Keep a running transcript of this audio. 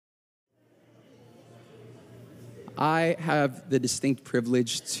I have the distinct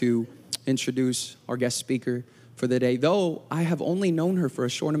privilege to introduce our guest speaker for the day. Though I have only known her for a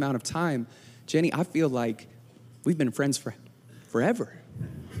short amount of time, Jenny, I feel like we've been friends for forever.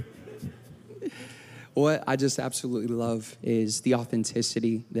 What I just absolutely love is the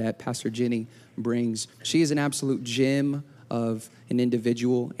authenticity that Pastor Jenny brings. She is an absolute gem of an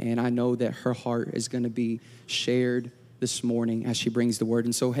individual, and I know that her heart is going to be shared this morning as she brings the word.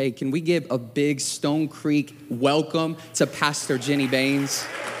 And so, hey, can we give a big Stone Creek welcome to Pastor Jenny Baines?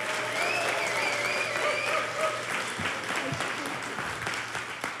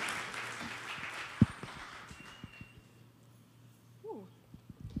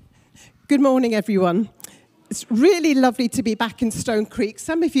 Good morning, everyone. It's really lovely to be back in Stone Creek.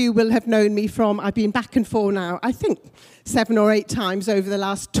 Some of you will have known me I've been back and forth now, I think 7 or 8 times over the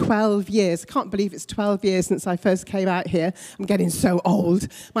last 12 years. I can't believe it's 12 years since I first came out here. I'm getting so old.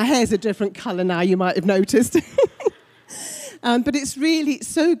 My hair's a different color now, you might have noticed. But it's really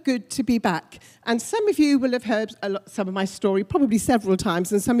so good to be back. And some of you will have heard some of my story, probably several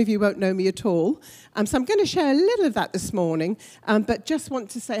times, and some of you won't know me at all. So I'm going to share a little of that this morning, but just want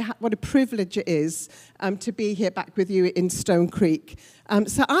to say what a privilege it is to be here back with you in Stone Creek.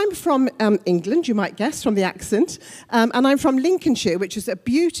 So I'm from England, you might guess, from the accent, and I'm from Lincolnshire, which is a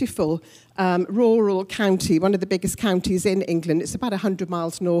beautiful rural county, one of the biggest counties in England. It's about 100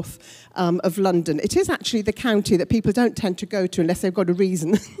 miles north of London. It is actually the county that people don't tend to go to unless they've got a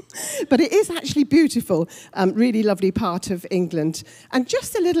reason. But it is actually beautiful, really lovely part of England. And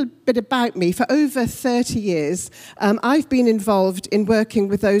just a little bit about me. For over 30 years, I've been involved in working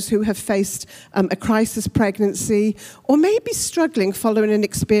with those who have faced a crisis pregnancy or maybe struggling following an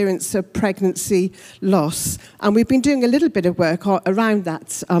experience of pregnancy loss. And we've been doing a little bit of work around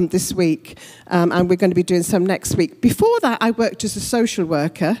that this week. And we're going to be doing some next week. Before that, I worked as a social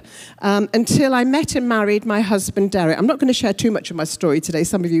worker until I met and married my husband, Derek. I'm not going to share too much of my story today.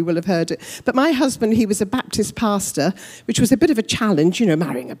 Some of you will have heard it. But my husband, he was a Baptist pastor, which was a bit of a challenge,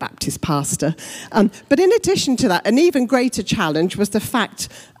 marrying a Baptist pastor. But in addition to that, an even greater challenge was the fact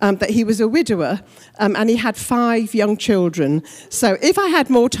that he was a widower and he had 5 young children. So if I had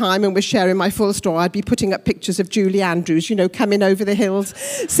more time and was sharing my full story, I'd be putting up pictures of Julie Andrews, coming over the hills,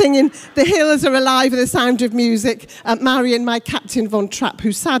 singing "The Hills Are Alive" with the sound of music, marrying my Captain Von Trapp,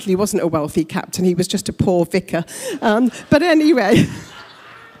 who sadly wasn't a wealthy captain, he was just a poor vicar. But anyway,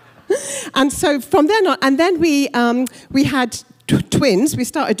 and so from then on, and then we had twins. We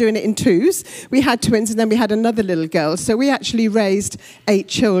started doing it in 2s. We had twins and then we had another little girl. So we actually raised 8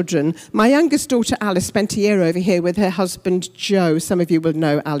 children. My youngest daughter, Alice, spent a year over here with her husband, Joe. Some of you will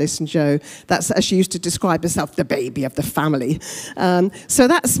know Alice and Joe. That's, as she used to describe herself, the baby of the family. So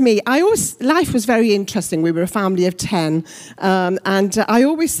that's me. Life was very interesting. We were a family of 10. And I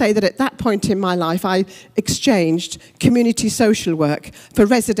always say that at that point in my life, I exchanged community social work for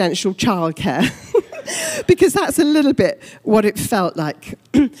residential childcare. Because that's a little bit what it felt like.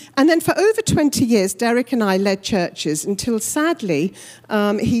 And then for over 20 years, Derek and I led churches until, sadly,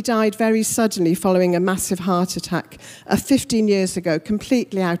 he died very suddenly following a massive heart attack 15 years ago,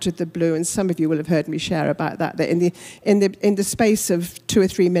 completely out of the blue. And some of you will have heard me share about that in the space of 2 or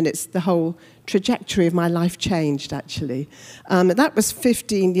 3 minutes, the whole trajectory of my life changed, actually. That was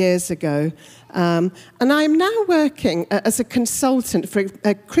 15 years ago. And I'm now working as a consultant for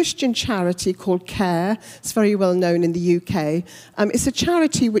a Christian charity called CARE. It's very well known in the UK. It's a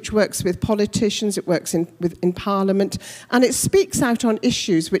charity which works with politicians, it works in Parliament, and it speaks out on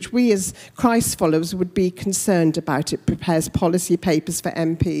issues which we as Christ followers would be concerned about. It prepares policy papers for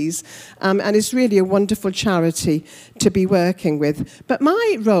MPs, and it's really a wonderful charity to be working with. But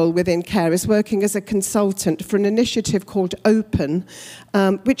my role within CARE is working as a consultant for an initiative called Open,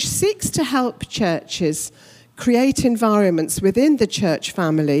 which seeks to help churches create environments within the church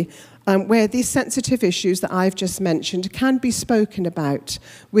family where these sensitive issues that I've just mentioned can be spoken about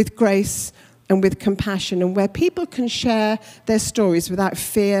with grace and with compassion, and where people can share their stories without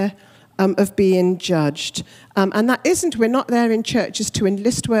fear of being judged. And we're not there in churches to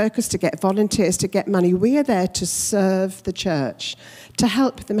enlist workers, to get volunteers, to get money. We are there to serve the church, to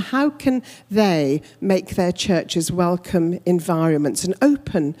help them. How can they make their churches welcome environments and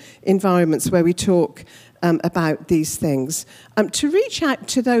open environments where we talk about these things? To reach out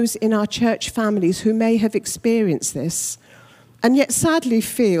to those in our church families who may have experienced this and yet sadly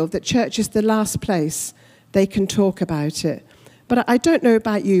feel that church is the last place they can talk about it. But I don't know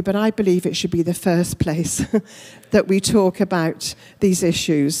about you, but I believe it should be the first place that we talk about these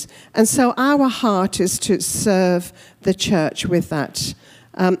issues. And so our heart is to serve the church with that.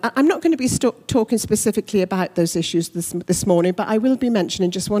 I'm not going to be talking specifically about those issues this morning, but I will be mentioning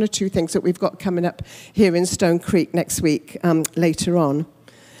just one or two things that we've got coming up here in Stone Creek next week later on.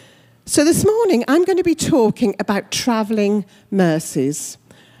 So this morning, I'm going to be talking about travelling mercies.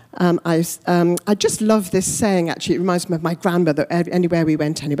 I just love this saying, actually. It reminds me of my grandmother. Anywhere we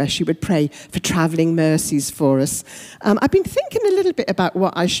went, she would pray for travelling mercies for us. I've been thinking a little bit about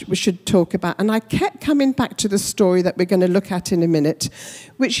what we should talk about, and I kept coming back to the story that we're going to look at in a minute,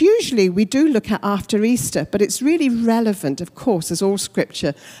 which usually we do look at after Easter, but it's really relevant, of course, as all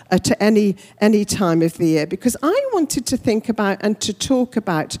scripture, to any time of the year, because I wanted to think about and to talk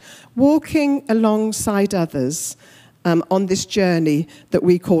about walking alongside others on this journey that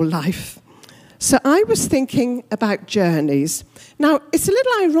we call life. So I was thinking about journeys. Now, it's a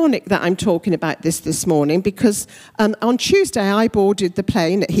little ironic that I'm talking about this morning because on Tuesday I boarded the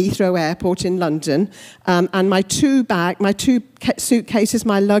plane at Heathrow Airport in London, and my two suitcases,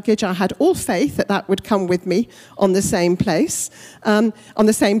 my luggage, I had all faith that would come with me on the same on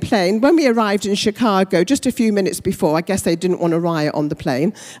the same plane. When we arrived in Chicago, just a few minutes before, I guess they didn't want a riot on the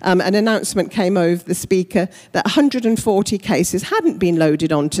plane, an announcement came over the speaker that 140 cases hadn't been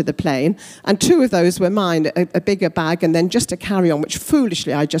loaded onto the plane, and 2 of those were mine, a bigger bag, and then just a carry-on, which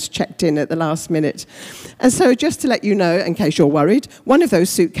foolishly I just checked in at the last minute. And so just to let you know, in case you're worried, one of those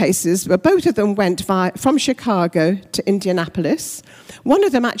suitcases, both of them went from Chicago to Indianapolis. One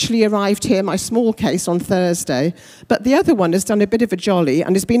of them actually arrived here, my small case, on Thursday, but the other one has done a bit of a jolly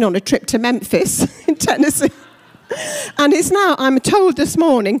and has been on a trip to Memphis in Tennessee. And it's now, I'm told this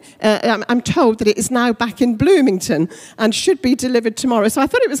morning, I'm told that it is now back in Bloomington and should be delivered tomorrow. So I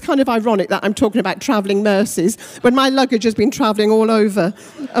thought it was kind of ironic that I'm talking about travelling mercies when my luggage has been travelling all over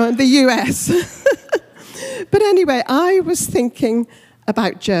the US. But anyway, I was thinking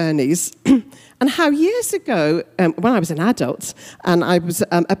about journeys and how years ago, when I was an adult and I was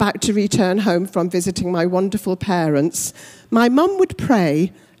about to return home from visiting my wonderful parents, my mum would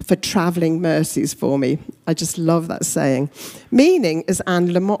pray for travelling mercies for me. I just love that saying. Meaning, as Anne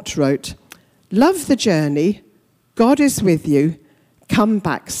Lamott wrote, love the journey, God is with you, come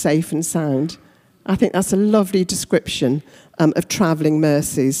back safe and sound. I think that's a lovely description of travelling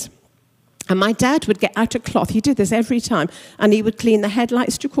mercies. And my dad would get out a cloth, he did this every time, and he would clean the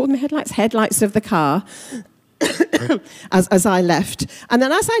headlights, do you call them headlights? Headlights of the car. as I left. And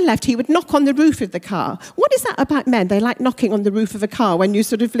then as I left, he would knock on the roof of the car. What is that about men? They like knocking on the roof of a car when you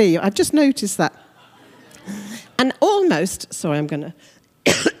sort of leave. I've just noticed that. And almost, sorry, I'm going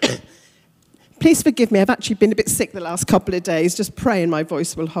to... Please forgive me, I've actually been a bit sick the last couple of days. Just praying my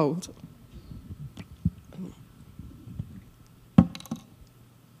voice will hold.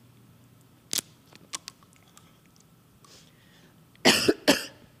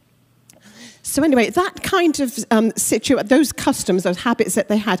 So anyway, that kind of those customs, those habits that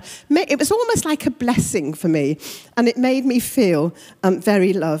they had, it was almost like a blessing for me, and it made me feel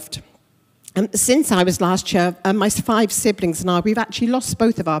very loved. Since I was last year, my 5 siblings and I, we've actually lost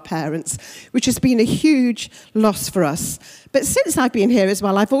both of our parents, which has been a huge loss for us. But since I've been here as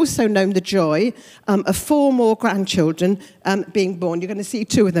well, I've also known the joy of 4 more grandchildren being born. You're going to see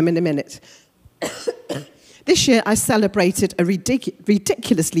 2 of them in a minute. This year, I celebrated a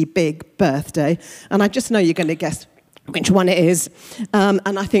ridiculously big birthday, and I just know you're going to guess which one it is. And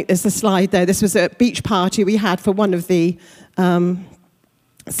I think there's a slide there. This was a beach party we had for one of the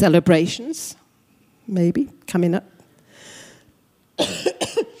celebrations, maybe, coming up.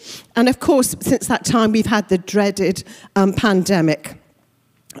 And of course, since that time, we've had the dreaded pandemic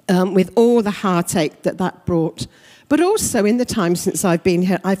with all the heartache that brought. But also, in the time since I've been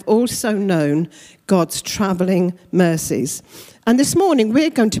here, I've also known God's travelling mercies. And this morning, we're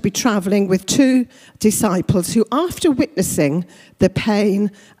going to be travelling with 2 disciples who, after witnessing the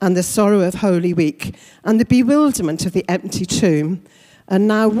pain and the sorrow of Holy Week and the bewilderment of the empty tomb, are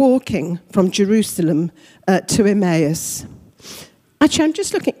now walking from Jerusalem to Emmaus. Actually, I'm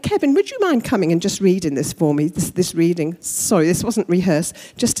just looking. Kevin, would you mind coming and just reading this for me, this reading? Sorry, this wasn't rehearsed,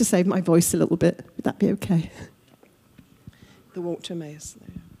 just to save my voice a little bit. Would that be okay? The walk to Emmaus.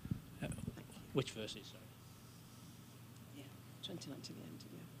 Which verses? Sorry. Yeah, 29 to the end.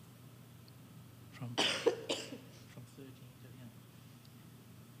 Yeah. From 13 to the end.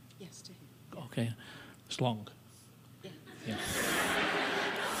 Yes, to him. Okay, it's long. Yeah.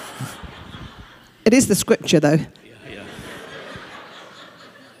 It is the scripture, though. Yeah.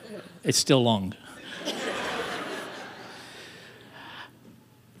 It's still long.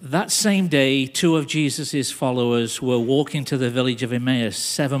 That same day, 2 of Jesus' followers were walking to the village of Emmaus,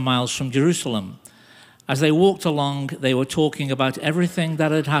 7 miles from Jerusalem. As they walked along, they were talking about everything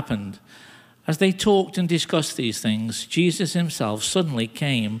that had happened As they talked and discussed these things, Jesus himself suddenly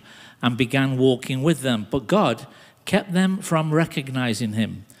came and began walking with them, but God kept them from recognizing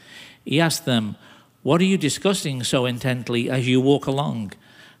him. He asked them, "What are you discussing so intently as you walk along?"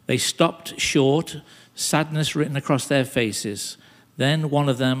 They stopped short, sadness written across their faces. Then one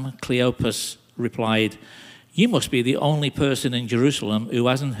of them, Cleopas, replied, "You must be the only person in Jerusalem who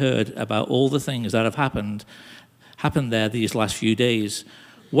hasn't heard about all the things that have happened there these last few days."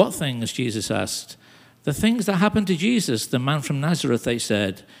 "What things?" Jesus asked. "The things that happened to Jesus, the man from Nazareth," they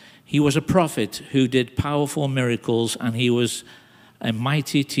said. "He was a prophet who did powerful miracles, and he was a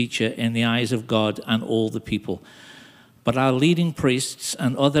mighty teacher in the eyes of God and all the people. But our leading priests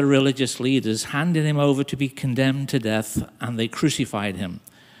and other religious leaders handed him over to be condemned to death, and they crucified him.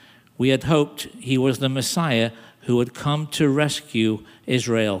 We had hoped he was the Messiah who had come to rescue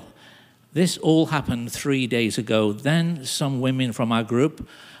Israel. This all happened 3 days ago. Then some women from our group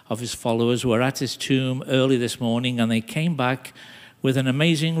of his followers were at his tomb early this morning, and they came back with an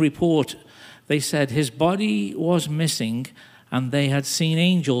amazing report. They said his body was missing, and they had seen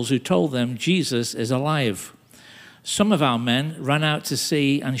angels who told them Jesus is alive. Some of our men ran out to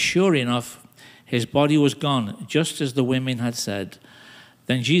see, and sure enough, his body was gone, just as the women had said.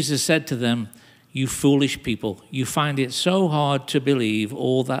 Then Jesus said to them, "You foolish people, you find it so hard to believe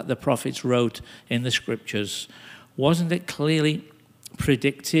all that the prophets wrote in the scriptures. Wasn't it clearly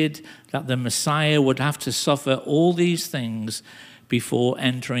predicted that the Messiah would have to suffer all these things before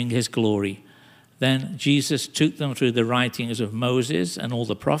entering his glory?" Then Jesus took them through the writings of Moses and all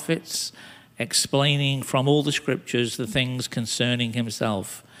the prophets, explaining from all the scriptures the things concerning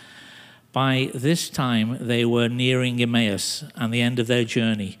himself. By this time they were nearing Emmaus and the end of their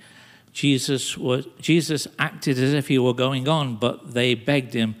journey. Jesus acted as if he were going on, but they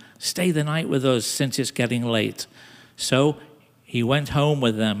begged him, "Stay the night with us, since it's getting late." So he went home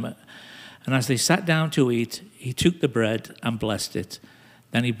with them, and as they sat down to eat, he took the bread and blessed it.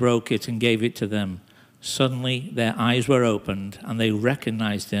 Then he broke it and gave it to them. Suddenly their eyes were opened, and they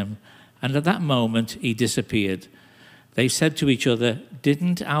recognized him, and at that moment he disappeared. They said to each other,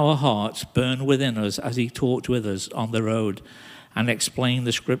 "Didn't our hearts burn within us as he talked with us on the road and explained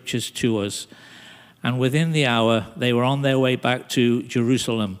the scriptures to us?" And within the hour, they were on their way back to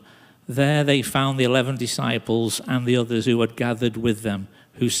Jerusalem. There they found the 11 disciples and the others who had gathered with them,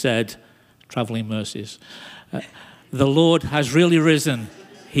 who said, traveling Mercies, "The Lord has really risen."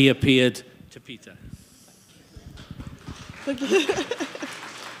 He appeared to Peter.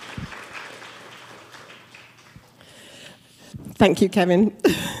 Thank you, Kevin.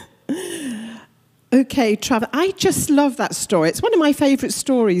 Okay, Travis, I just love that story. It's one of my favourite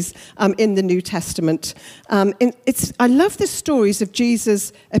stories in the New Testament. I love the stories of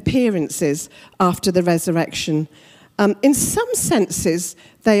Jesus' appearances after the resurrection. In some senses,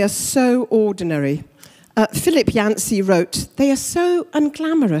 they are so ordinary. Philip Yancey wrote, "They are so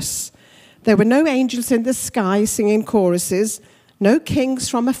unglamorous. There were no angels in the sky singing choruses, no kings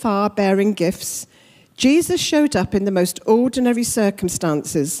from afar bearing gifts. Jesus showed up in the most ordinary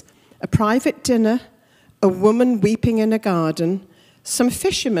circumstances: a private dinner, a woman weeping in a garden, some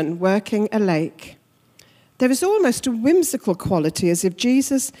fishermen working a lake. There is almost a whimsical quality, as if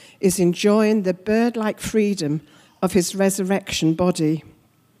Jesus is enjoying the bird-like freedom of his resurrection body."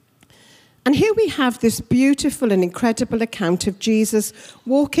 And here we have this beautiful and incredible account of Jesus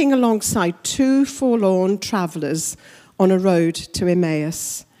walking alongside two forlorn travelers on a road to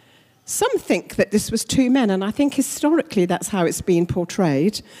Emmaus. Some think that this was two men, and I think historically that's how it's been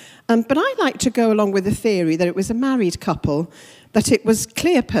portrayed. But I like to go along with the theory that it was a married couple, that it was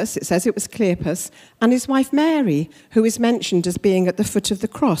Cleopas, it says it was Cleopas, and his wife Mary, who is mentioned as being at the foot of the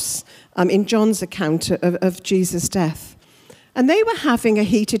cross in John's account of Jesus' death. And they were having a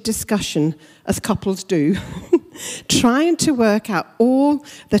heated discussion, as couples do, trying to work out all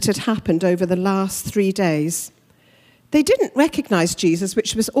that had happened over the last 3 days. They didn't recognize Jesus,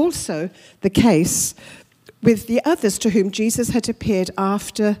 which was also the case with the others to whom Jesus had appeared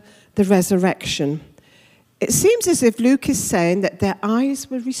after the resurrection. It seems as if Luke is saying that their eyes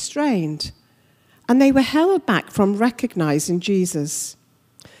were restrained and they were held back from recognizing Jesus.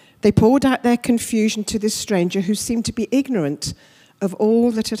 They poured out their confusion to this stranger who seemed to be ignorant of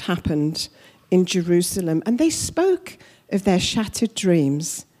all that had happened in Jerusalem, and they spoke of their shattered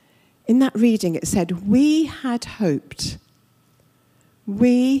dreams. In that reading, it said, "We had hoped.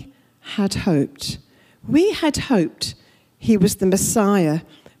 We had hoped. We had hoped he was the Messiah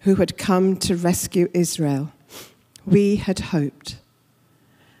who had come to rescue Israel. We had hoped."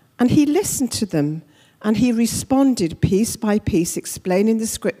 And he listened to them, and he responded piece by piece, explaining the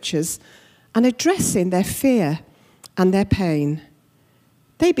scriptures and addressing their fear and their pain.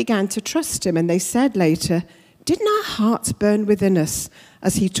 They began to trust him, and they said later, "Didn't our hearts burn within us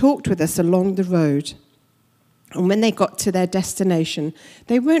as he talked with us along the road?" And when they got to their destination,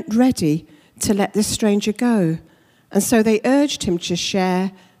 they weren't ready to let this stranger go. And so they urged him to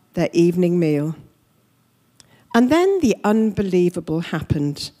share their evening meal. And then the unbelievable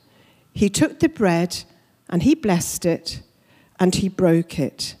happened. He took the bread and he blessed it and he broke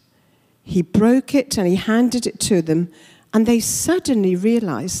it. He broke it and he handed it to them, and they suddenly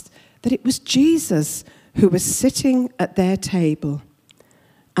realized that it was Jesus who was sitting at their table.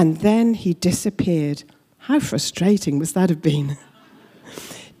 And then he disappeared. How frustrating must that have been?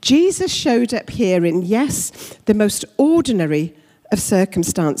 Jesus showed up here in, yes, the most ordinary of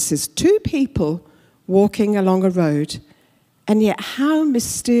circumstances. Two people walking along a road, and yet how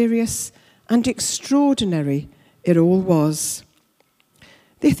mysterious and extraordinary it all was.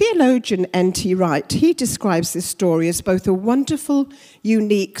 The theologian N.T. Wright, he describes this story as both a wonderful,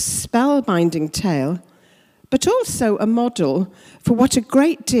 unique, spellbinding tale, but also a model for what a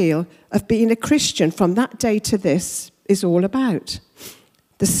great deal of being a Christian from that day to this is all about.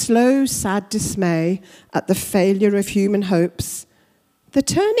 The slow, sad dismay at the failure of human hopes, the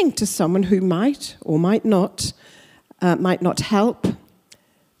turning to someone who might or might not help,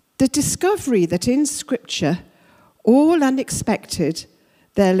 the discovery that in Scripture, all unexpected,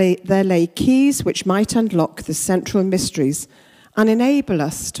 there lay keys which might unlock the central mysteries and enable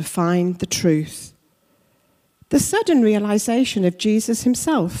us to find the truth. The sudden realization of Jesus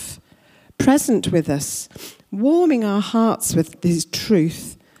himself, present with us, warming our hearts with his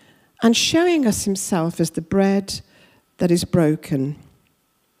truth, and showing us himself as the bread that is broken.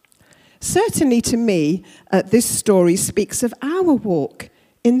 Certainly to me, this story speaks of our walk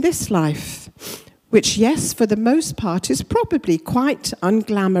in this life, which, yes, for the most part, is probably quite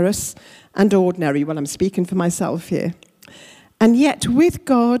unglamorous and ordinary. Well, I'm speaking for myself here. And yet, with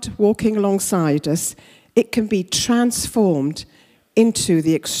God walking alongside us, it can be transformed into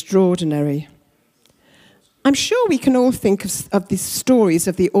the extraordinary. I'm sure we can all think of these stories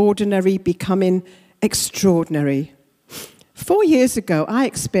of the ordinary becoming extraordinary. 4 years ago, I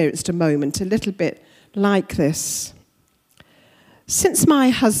experienced a moment a little bit like this. Since my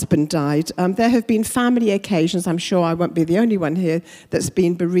husband died, there have been family occasions. I'm sure I won't be the only one here that's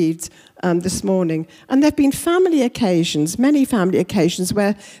been bereaved this morning. And there have been family occasions, many family occasions,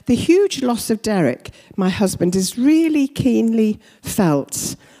 where the huge loss of Derek, my husband, is really keenly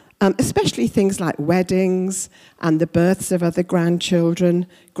felt. Especially things like weddings and the births of other grandchildren,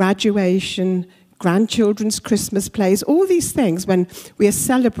 graduation, grandchildren's Christmas plays, all these things when we are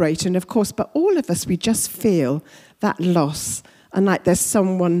celebrating, of course, but all of us, we just feel that loss and like there's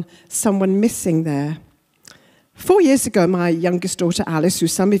someone missing there. 4 years ago, my youngest daughter, Alice, who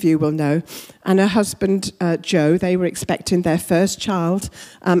some of you will know, and her husband, Joe, they were expecting their first child.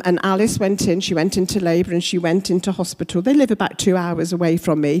 And Alice she went into labour and she went into hospital. They live about 2 hours away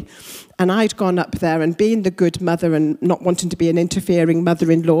from me. And I'd gone up there, and being the good mother and not wanting to be an interfering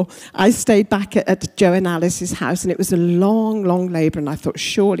mother-in-law, I stayed back at Joe and Alice's house, and it was a long, long labour. And I thought,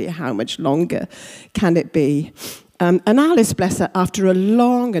 surely how much longer can it be? And Alice, bless her, after a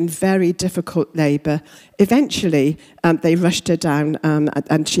long and very difficult labour, eventually they rushed her down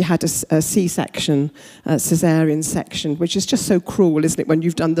and she had a C-section, caesarean section, which is just so cruel, isn't it, when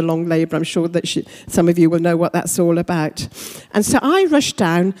you've done the long labour? I'm sure that some of you will know what that's all about. And so I rushed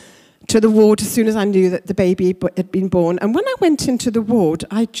down to the ward as soon as I knew that the baby had been born. And when I went into the ward,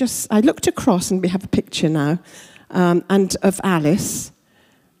 I looked across, and we have a picture now, and of Alice.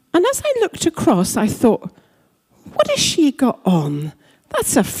 And as I looked across, I thought, what has she got on?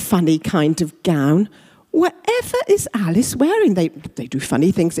 That's a funny kind of gown. Whatever is Alice wearing? They do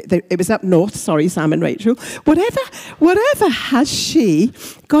funny things. It was up north. Sorry, Sam and Rachel. Whatever has she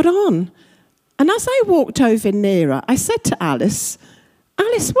got on? And as I walked over nearer, I said to Alice,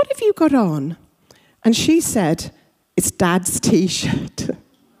 what have you got on? And she said, it's Dad's T-shirt.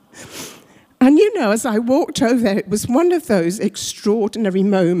 And you know, as I walked over there, it was one of those extraordinary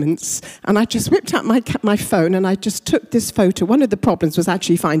moments. And I just whipped out my phone and I just took this photo. One of the problems was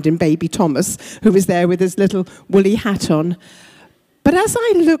actually finding baby Thomas, who was there with his little woolly hat on. But as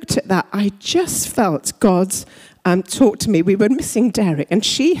I looked at that, I just felt God's talk to me. We were missing Derek, and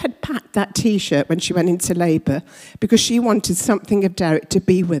she had packed that T-shirt when she went into labour because she wanted something of Derek to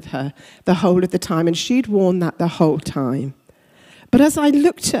be with her the whole of the time, and she'd worn that the whole time. But as I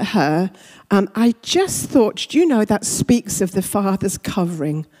looked at her, I just thought, that speaks of the Father's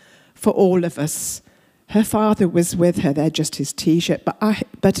covering for all of us. Her father was with her there, just his T-shirt.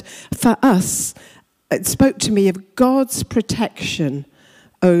 But for us, it spoke to me of God's protection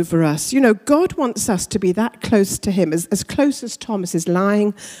over us. You know, God wants us to be that close to him, as close as Thomas is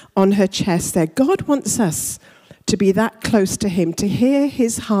lying on her chest there. God wants us to be that close to him, to hear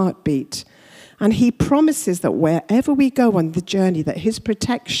his heartbeat. And he promises that wherever we go on the journey, that his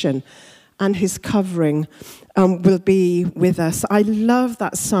protection and his covering will be with us. I love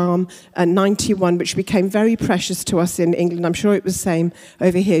that Psalm 91, which became very precious to us in England. I'm sure it was the same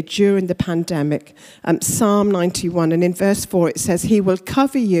over here during the pandemic. Psalm 91, and in verse 4 it says, he will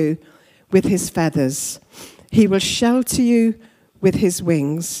cover you with his feathers. He will shelter you with his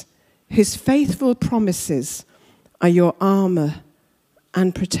wings. His faithful promises are your armor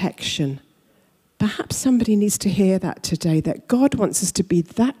and protection. Perhaps somebody needs to hear that today, that God wants us to be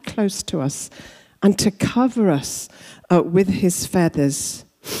that close to us and to cover us with his feathers.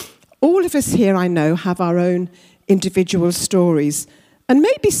 All of us here, I know, have our own individual stories. And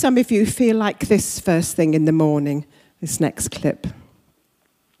maybe some of you feel like this first thing in the morning, this next clip.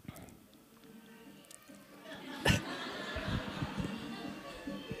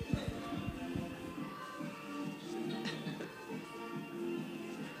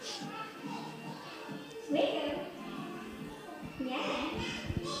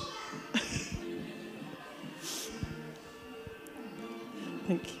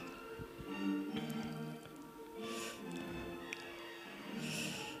 Thank you.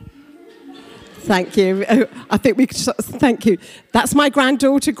 Thank you. I think we could. Thank you. That's my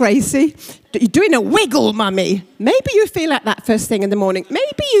granddaughter, Gracie. You're doing a wiggle, Mummy. Maybe you feel like that first thing in the morning.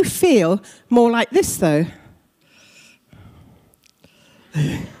 Maybe you feel more like this, though.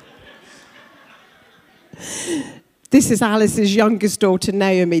 This is Alice's youngest daughter,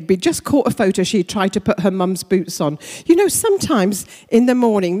 Naomi. We just caught a photo. She tried to put her mum's boots on. You know, sometimes in the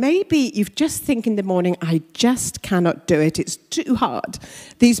morning, maybe you just think in the morning, I just cannot do it. It's too hard.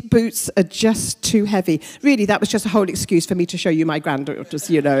 These boots are just too heavy. Really, that was just a whole excuse for me to show you my granddaughters,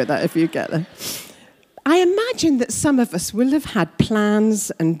 you know, that if you get them. I imagine that some of us will have had plans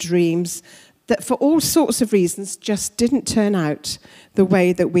and dreams that for all sorts of reasons just didn't turn out the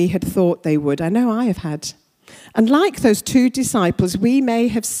way that we had thought they would. I know I have had. And like those two disciples, we may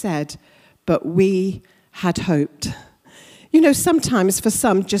have said, but we had hoped. You know, sometimes for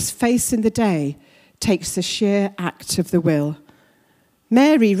some, just facing the day takes the sheer act of the will.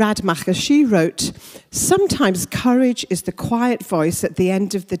 Mary Radmacher, she wrote, sometimes courage is the quiet voice at the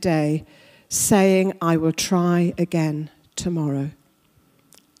end of the day saying, I will try again tomorrow.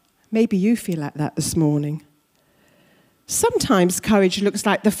 Maybe you feel like that this morning. Sometimes courage looks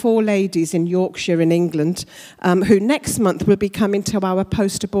like the four ladies in Yorkshire in England who next month will be coming to our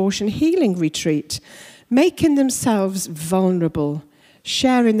post-abortion healing retreat, making themselves vulnerable,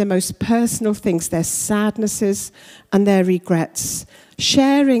 sharing the most personal things, their sadnesses and their regrets,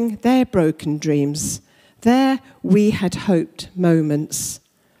 sharing their broken dreams, their we had hoped moments,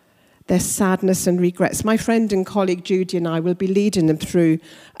 their sadness and regrets. My friend and colleague Judy and I will be leading them through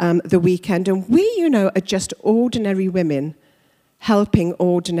the weekend. And we, you know, are just ordinary women helping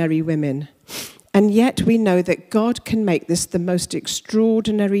ordinary women. And yet we know that God can make this the most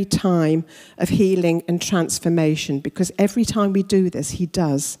extraordinary time of healing and transformation, because every time we do this, he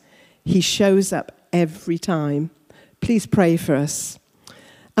does. He shows up every time. Please pray for us.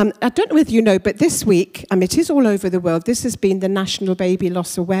 I don't know whether you know, but this week, it is all over the world, this has been the National Baby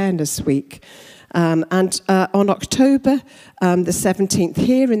Loss Awareness Week. And on October the 17th,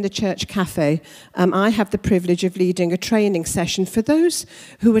 here in the Church Cafe, I have the privilege of leading a training session for those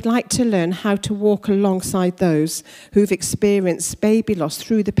who would like to learn how to walk alongside those who've experienced baby loss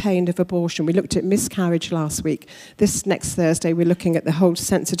through the pain of abortion. We looked at miscarriage last week. This next Thursday, we're looking at the whole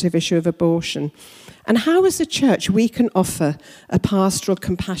sensitive issue of abortion. And how, as a church, we can offer a pastoral,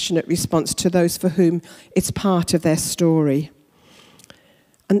 compassionate response to those for whom it's part of their story.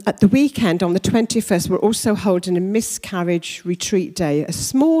 And at the weekend, on the 21st, we're also holding a miscarriage retreat day, a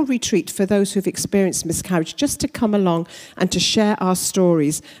small retreat for those who've experienced miscarriage, just to come along and to share our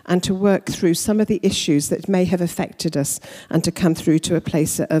stories and to work through some of the issues that may have affected us and to come through to a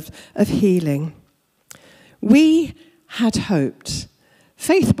place of healing. We had hoped.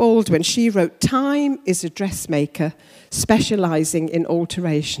 Faith Baldwin, she wrote, time is a dressmaker specializing in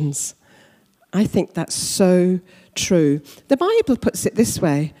alterations. I think that's so true. The Bible puts it this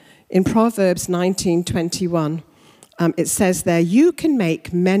way in Proverbs 19:21. It says there, you can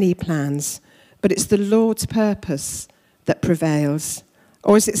make many plans, but it's the Lord's purpose that prevails.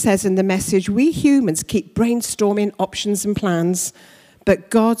 Or as it says in the Message, we humans keep brainstorming options and plans,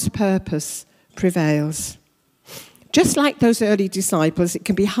 but God's purpose prevails. Just like those early disciples, it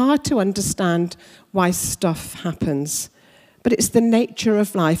can be hard to understand why stuff happens. But it's the nature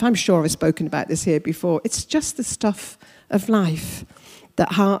of life. I'm sure I've spoken about this here before. It's just the stuff of life.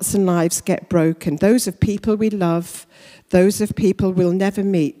 that hearts and lives get broken, those of people we love, those of people we'll never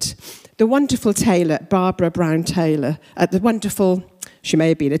meet. The wonderful tailor, Barbara Brown Taylor, she may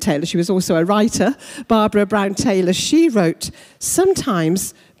have been a tailor, she was also a writer, Barbara Brown Taylor, she wrote,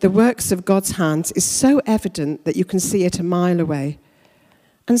 "Sometimes the works of God's hands is so evident that you can see it a mile away.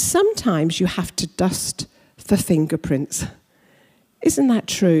 And sometimes you have to dust for fingerprints." Isn't that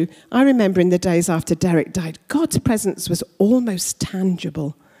true? I remember in the days after Derek died, God's presence was almost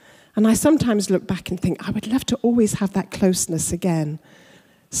tangible. And I sometimes look back and think, I would love to always have that closeness again.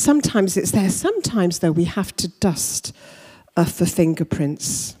 Sometimes it's there. Sometimes, though, we have to dust for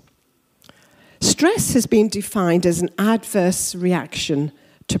fingerprints. Stress has been defined as an adverse reaction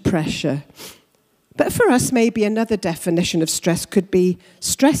to pressure. But for us, maybe another definition of stress could be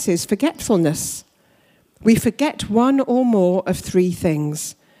stress is forgetfulness. We forget one or more of three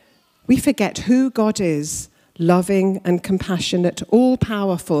things. We forget who God is, loving and compassionate,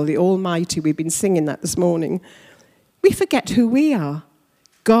 all-powerful, the Almighty. We've been singing that this morning. We forget who we are,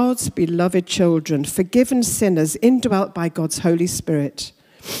 God's beloved children, forgiven sinners, indwelt by God's Holy Spirit.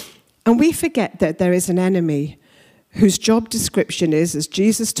 And we forget that there is an enemy whose job description is, as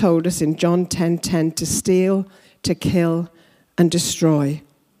Jesus told us in John 10:10, to steal, to kill, and destroy.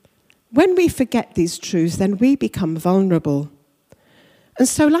 When we forget these truths, then we become vulnerable. And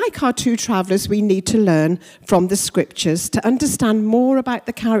so, like our two travelers, we need to learn from the scriptures to understand more about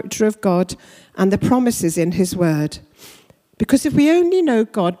the character of God and the promises in his word. Because if we only know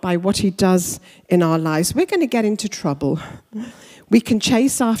God by what he does in our lives, we're going to get into trouble. We can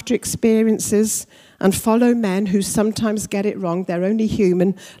chase after experiences and follow men who sometimes get it wrong. They're only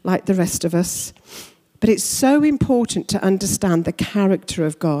human like the rest of us. But it's so important to understand the character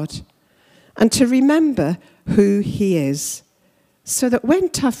of God and to remember who he is, so that when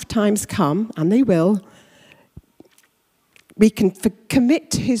tough times come, and they will, we can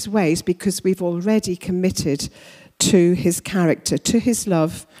commit to his ways because we've already committed to his character, to his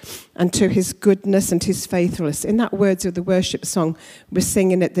love, and to his goodness and his faithfulness. In that words of the worship song we're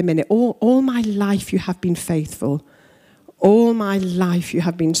singing at the minute, all my life you have been faithful. All my life you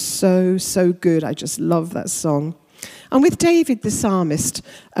have been so, so good. I just love that song. And with David the psalmist,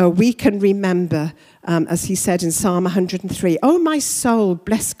 we can remember, as he said in Psalm 103, "Oh, my soul,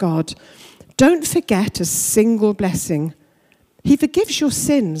 bless God. Don't forget a single blessing. He forgives your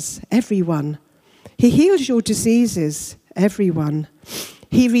sins, everyone. He heals your diseases, everyone.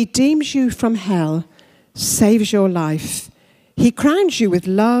 He redeems you from hell, saves your life. He crowns you with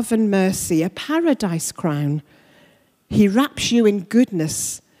love and mercy, a paradise crown. He wraps you in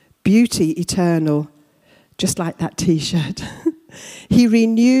goodness, beauty eternal." Just like that T-shirt. "He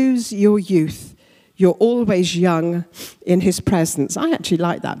renews your youth. You're always young in his presence." I actually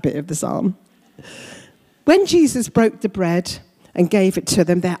like that bit of the psalm. When Jesus broke the bread and gave it to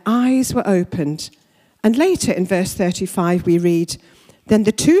them, their eyes were opened. And later in verse 35 we read, "Then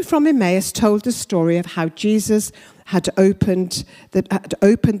the two from Emmaus told the story of how Jesus had opened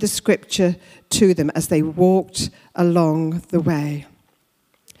the scripture to them as they walked along the way."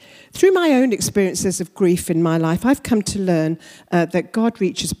 Through my own experiences of grief in my life, I've come to learn that God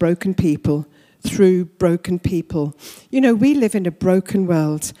reaches broken people through broken people. You know, we live in a broken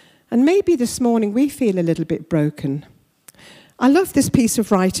world, and maybe this morning we feel a little bit broken. I love this piece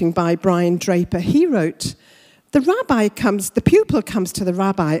of writing by Brian Draper. He wrote, the pupil comes to the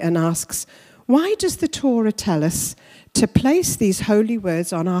rabbi and asks, "Why does the Torah tell us to place these holy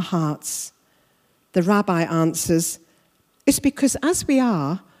words on our hearts?" The rabbi answers, "It's because as we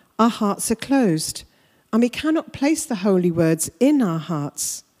are, our hearts are closed, and we cannot place the holy words in our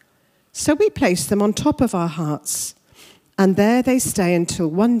hearts. So we place them on top of our hearts, and there they stay until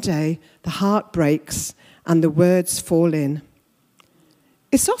one day the heart breaks and the words fall in."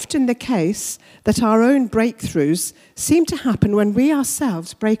 It's often the case that our own breakthroughs seem to happen when we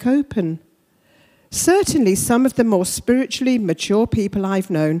ourselves break open. Certainly, some of the more spiritually mature people I've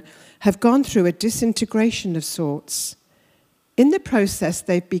known have gone through a disintegration of sorts. In the process,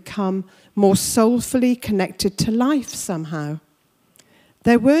 they've become more soulfully connected to life somehow.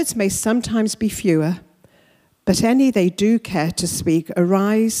 Their words may sometimes be fewer, but any they do care to speak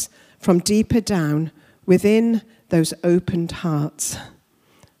arise from deeper down within those opened hearts.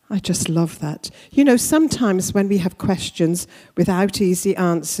 I just love that. You know, sometimes when we have questions without easy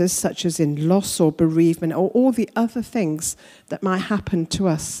answers, such as in loss or bereavement or all the other things that might happen to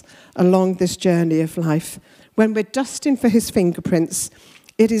us along this journey of life, when we're dusting for his fingerprints,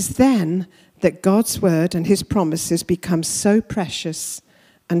 it is then that God's word and his promises become so precious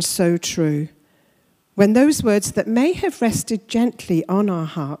and so true. When those words that may have rested gently on our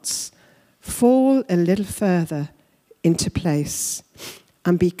hearts fall a little further into place.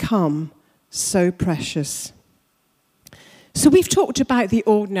 and become so precious. So we've talked about the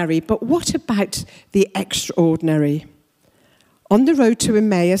ordinary, but what about the extraordinary? On the road to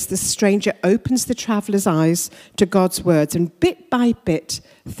Emmaus, the stranger opens the traveller's eyes to God's words, and bit by bit,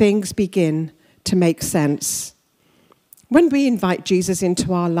 things begin to make sense. When we invite Jesus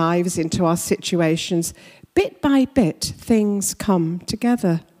into our lives, into our situations, bit by bit, things come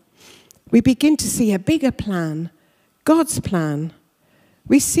together. We begin to see a bigger plan, God's plan.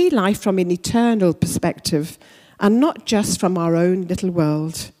 We see life from an eternal perspective and not just from our own little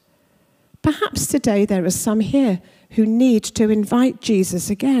world. Perhaps today there are some here who need to invite Jesus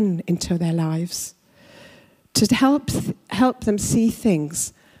again into their lives to help them see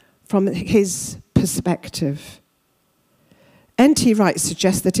things from his perspective. N.T. Wright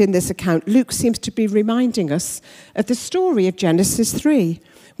suggests that in this account, Luke seems to be reminding us of the story of Genesis 3,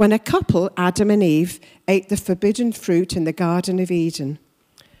 when a couple, Adam and Eve, ate the forbidden fruit in the Garden of Eden.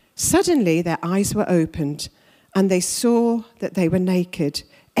 Suddenly, their eyes were opened, and they saw that they were naked.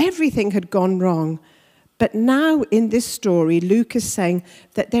 Everything had gone wrong. But now in this story, Luke is saying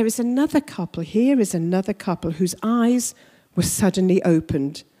that there is another couple, here is another couple whose eyes were suddenly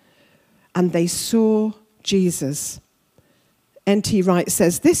opened, and they saw Jesus. N.T. Wright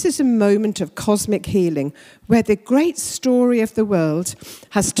says, this is a moment of cosmic healing where the great story of the world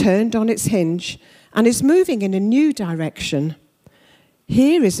has turned on its hinge and is moving in a new direction.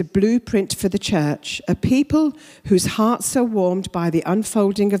 Here is a blueprint for the church, a people whose hearts are warmed by the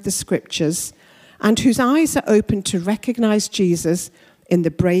unfolding of the scriptures and whose eyes are open to recognize Jesus in the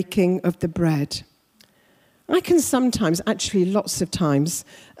breaking of the bread. I can sometimes, actually lots of times,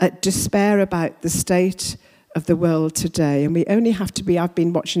 despair about the state of the world today. And we only have to be, I've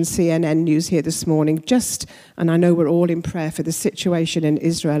been watching CNN news here this morning, and I know we're all in prayer for the situation in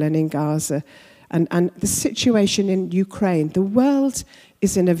Israel and in Gaza, and the situation in Ukraine. The world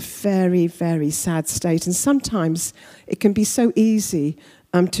is in a very, very sad state. And sometimes it can be so easy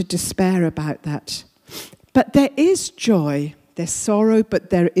to despair about that. But there is joy. There's sorrow, but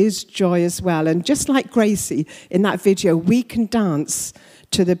there is joy as well. And just like Gracie in that video, we can dance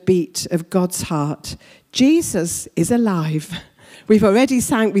to the beat of God's heart. Jesus is alive. We've already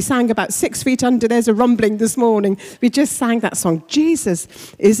we sang about 6 feet under, there's a rumbling this morning. We just sang that song. Jesus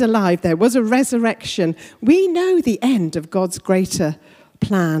is alive. There was a resurrection. We know the end of God's greater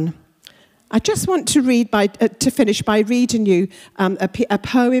plan. I just want to finish by reading you a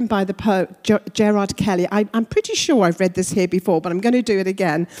poem by the poet Gerard Kelly. I'm pretty sure I've read this here before, but I'm going to do it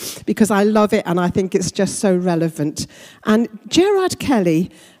again because I love it and I think it's just so relevant. And Gerard Kelly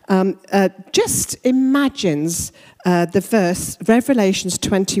just imagines the verse, Revelations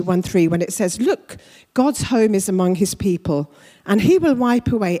 21:3, when it says, look, God's home is among his people, and he will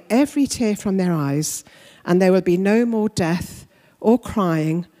wipe away every tear from their eyes, and there will be no more death or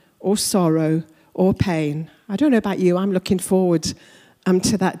crying or sorrow or pain. I don't know about you, I'm looking forward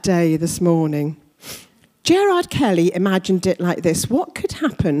to that day this morning. Gerard Kelly imagined it like this. What could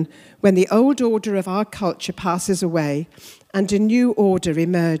happen when the old order of our culture passes away and a new order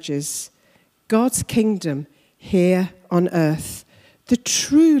emerges? God's kingdom here on earth, the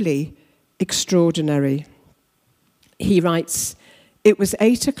truly extraordinary. He writes, it was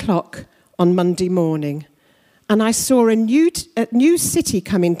 8:00 on Monday morning, and I saw a new city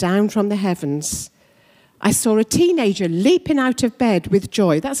coming down from the heavens. I saw a teenager leaping out of bed with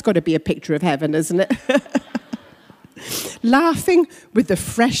joy. That's got to be a picture of heaven, isn't it? Laughing with the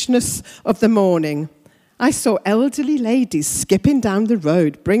freshness of the morning. I saw elderly ladies skipping down the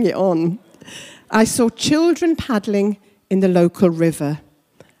road. Bring it on. I saw children paddling in the local river.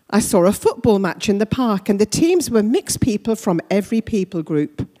 I saw a football match in the park, and the teams were mixed people from every people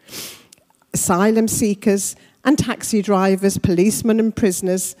group. Asylum seekers and taxi drivers, policemen and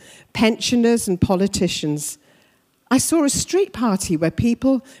prisoners, pensioners and politicians. I saw a street party where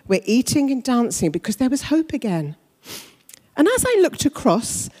people were eating and dancing because there was hope again. And as I looked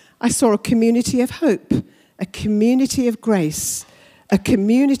across, I saw a community of hope, a community of grace, a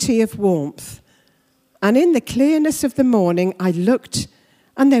community of warmth. And in the clearness of the morning, I looked,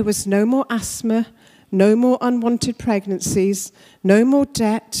 and there was no more asthma, no more unwanted pregnancies, no more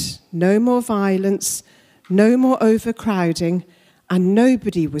debt, no more violence, no more overcrowding, and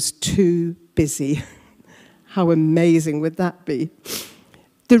nobody was too busy. How amazing would that be?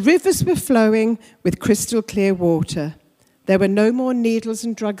 The rivers were flowing with crystal clear water. There were no more needles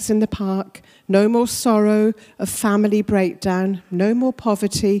and drugs in the park, no more sorrow of family breakdown, no more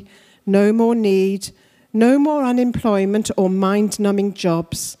poverty, no more need, no more unemployment or mind-numbing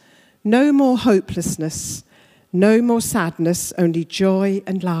jobs, no more hopelessness, no more sadness, only joy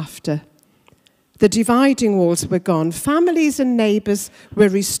and laughter. The dividing walls were gone. Families and neighbours were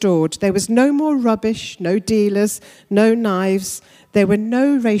restored. There was no more rubbish, no dealers, no knives. There were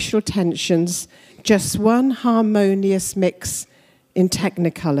no racial tensions, just one harmonious mix in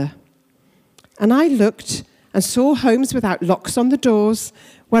Technicolor. And I looked and saw homes without locks on the doors,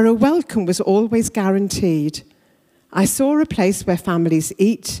 where a welcome was always guaranteed. I saw a place where families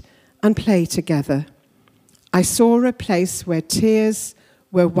eat and play together. I saw a place where tears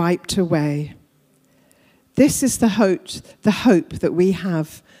were wiped away. This is the hope that we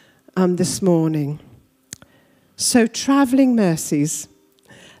have this morning. So, travelling Mercies,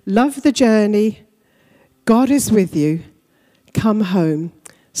 love the journey. God is with you. Come home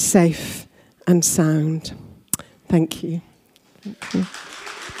safe and sound. Thank you. Thank you.